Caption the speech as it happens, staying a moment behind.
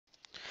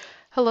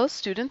Hello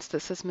students,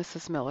 this is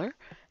Mrs. Miller,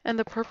 and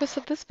the purpose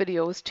of this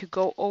video is to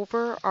go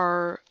over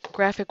our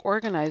graphic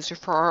organizer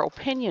for our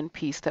opinion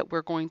piece that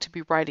we're going to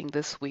be writing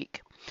this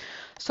week.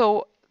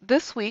 So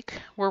this week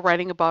we're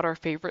writing about our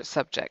favorite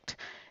subject.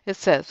 It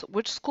says,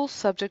 which school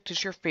subject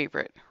is your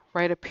favorite?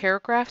 Write a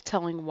paragraph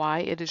telling why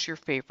it is your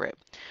favorite.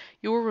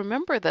 You will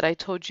remember that I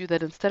told you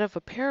that instead of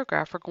a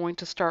paragraph, we're going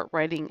to start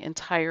writing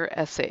entire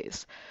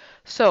essays.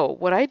 So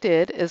what I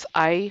did is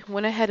I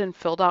went ahead and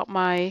filled out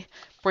my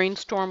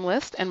brainstorm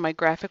list and my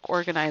graphic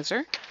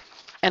organizer,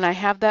 and I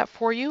have that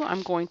for you.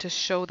 I'm going to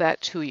show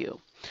that to you.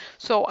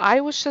 So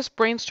I was just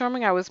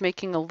brainstorming. I was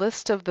making a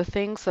list of the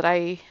things that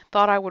I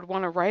thought I would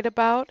want to write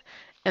about.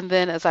 And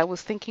then as I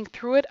was thinking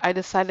through it, I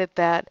decided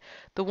that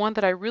the one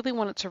that I really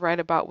wanted to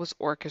write about was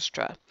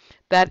orchestra.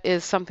 That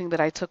is something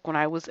that I took when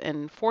I was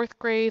in fourth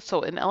grade.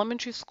 So in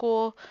elementary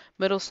school,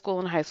 middle school,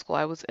 and high school,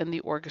 I was in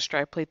the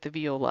orchestra. I played the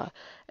viola.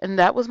 And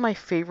that was my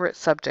favorite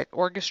subject.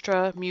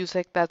 Orchestra,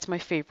 music, that's my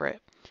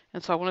favorite.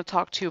 And so I want to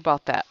talk to you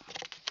about that.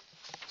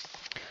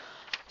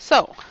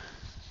 So,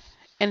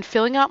 in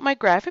filling out my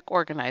graphic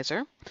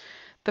organizer,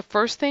 the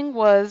first thing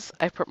was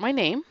I put my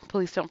name.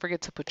 Please don't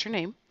forget to put your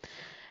name.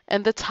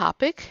 And the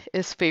topic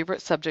is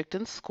favorite subject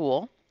in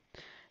school.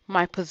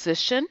 My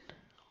position,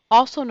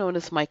 also known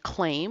as my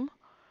claim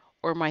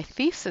or my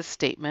thesis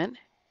statement,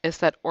 is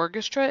that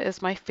orchestra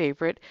is my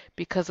favorite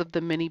because of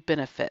the many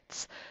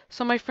benefits.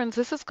 So my friends,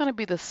 this is going to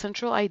be the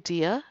central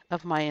idea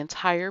of my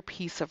entire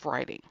piece of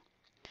writing.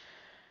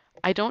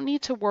 I don't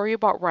need to worry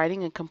about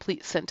writing in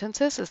complete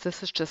sentences as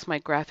this is just my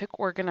graphic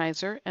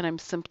organizer and I'm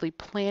simply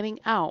planning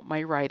out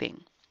my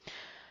writing.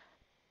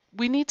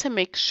 We need to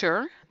make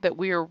sure that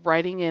we are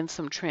writing in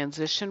some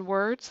transition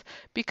words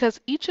because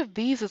each of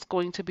these is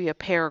going to be a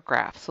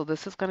paragraph. So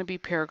this is going to be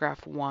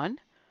paragraph 1.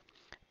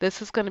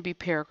 This is going to be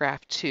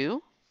paragraph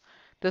 2.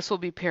 This will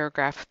be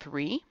paragraph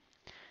 3,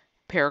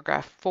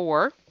 paragraph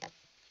 4.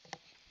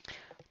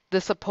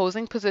 This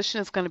opposing position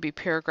is going to be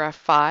paragraph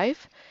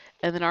 5.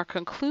 And then our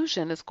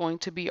conclusion is going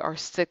to be our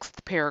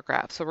 6th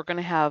paragraph. So we're going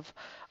to have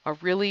a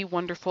really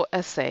wonderful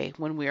essay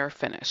when we are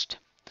finished.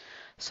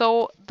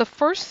 So the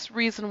first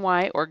reason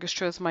why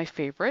orchestra is my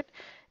favorite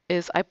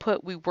is I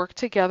put we work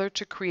together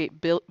to create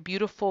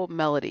beautiful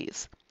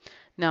melodies.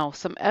 Now,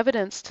 some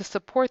evidence to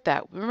support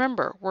that.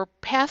 Remember, we're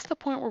past the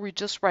point where we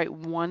just write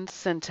one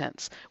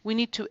sentence. We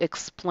need to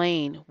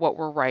explain what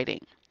we're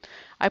writing.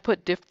 I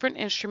put different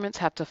instruments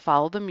have to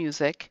follow the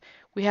music.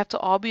 We have to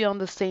all be on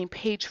the same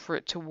page for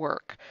it to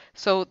work.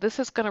 So this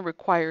is going to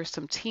require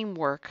some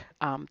teamwork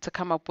to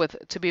come up with,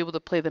 to be able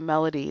to play the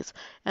melodies.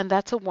 And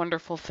that's a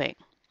wonderful thing.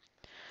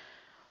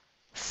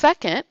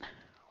 Second,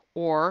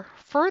 or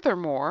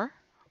furthermore,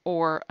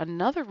 or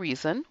another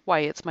reason why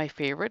it's my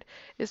favorite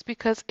is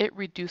because it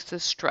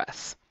reduces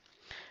stress.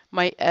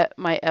 My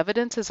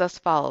evidence is as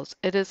follows.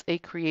 It is a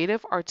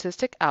creative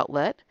artistic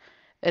outlet.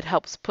 It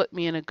helps put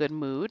me in a good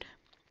mood.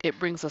 It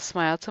brings a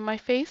smile to my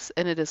face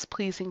and it is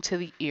pleasing to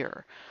the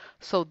ear.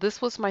 So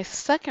this was my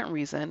second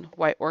reason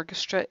why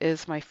orchestra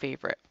is my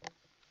favorite.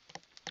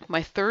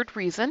 My third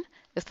reason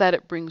is that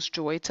it brings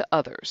joy to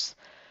others.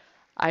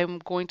 I'm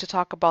going to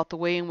talk about the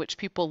way in which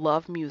people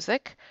love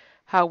music,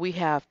 how we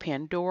have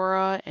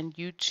Pandora and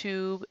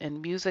YouTube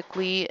and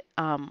Musical.ly,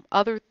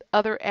 other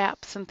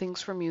apps and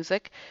things for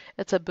music.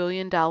 It's a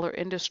billion-dollar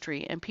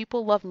industry, and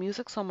people love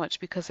music so much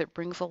because it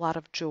brings a lot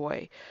of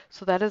joy.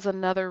 So that is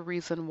another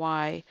reason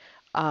why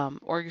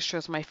orchestra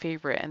is my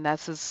favorite, and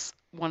that's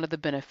one of the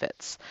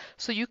benefits.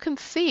 So you can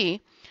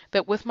see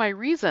that with my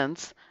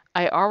reasons,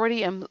 I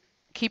already am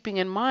keeping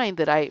in mind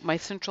that my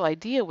central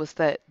idea was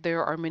that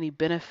there are many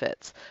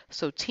benefits.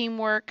 So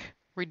teamwork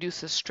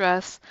reduces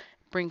stress,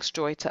 brings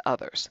joy to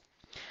others.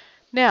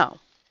 Now,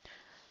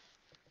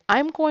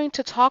 I'm going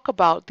to talk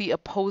about the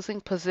opposing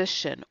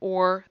position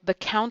or the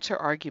counter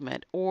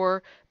argument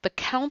or the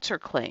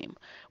counterclaim,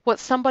 what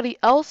somebody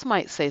else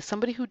might say,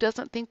 somebody who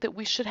doesn't think that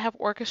we should have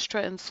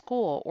orchestra in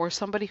school or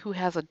somebody who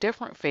has a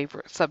different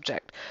favorite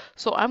subject.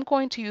 So I'm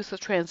going to use the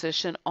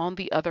transition on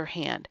the other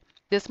hand.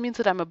 This means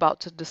that I'm about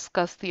to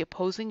discuss the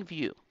opposing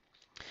view.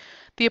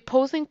 The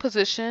opposing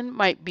position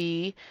might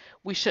be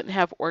we shouldn't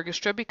have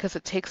orchestra because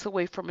it takes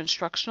away from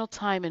instructional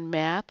time in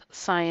math,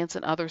 science,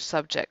 and other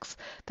subjects.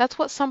 That's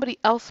what somebody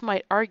else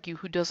might argue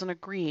who doesn't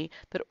agree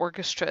that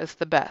orchestra is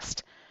the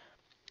best.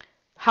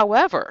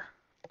 However,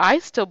 I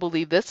still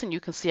believe this, and you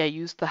can see I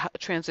used the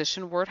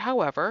transition word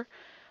however.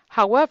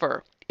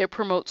 However, it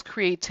promotes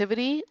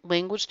creativity,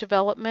 language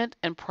development,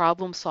 and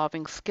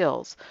problem-solving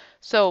skills.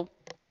 So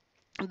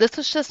this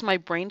is just my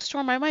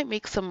brainstorm. I might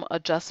make some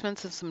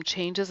adjustments and some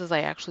changes as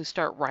I actually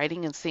start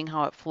writing and seeing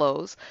how it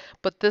flows,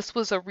 but this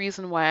was a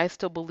reason why I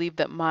still believe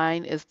that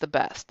mine is the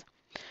best.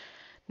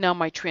 Now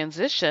my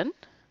transition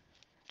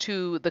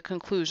to the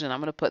conclusion, I'm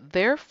going to put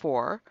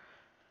therefore,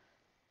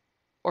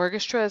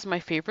 orchestra is my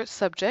favorite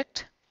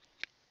subject.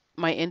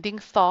 My ending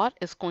thought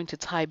is going to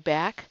tie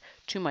back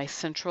to my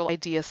central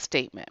idea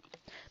statement.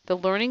 The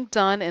learning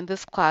done in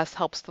this class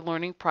helps the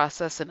learning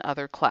process in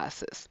other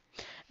classes.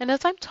 And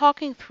as I'm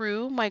talking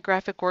through my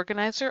graphic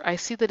organizer, I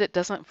see that it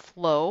doesn't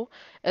flow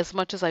as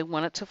much as I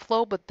want it to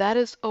flow, but that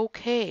is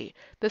okay.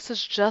 This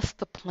is just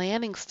the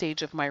planning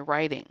stage of my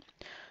writing.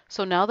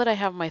 So now that I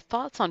have my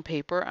thoughts on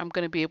paper, I'm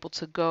going to be able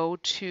to go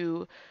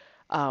to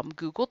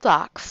Google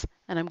Docs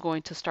and I'm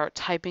going to start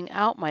typing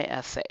out my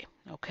essay.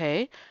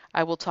 Okay?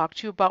 I will talk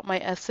to you about my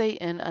essay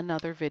in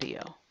another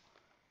video.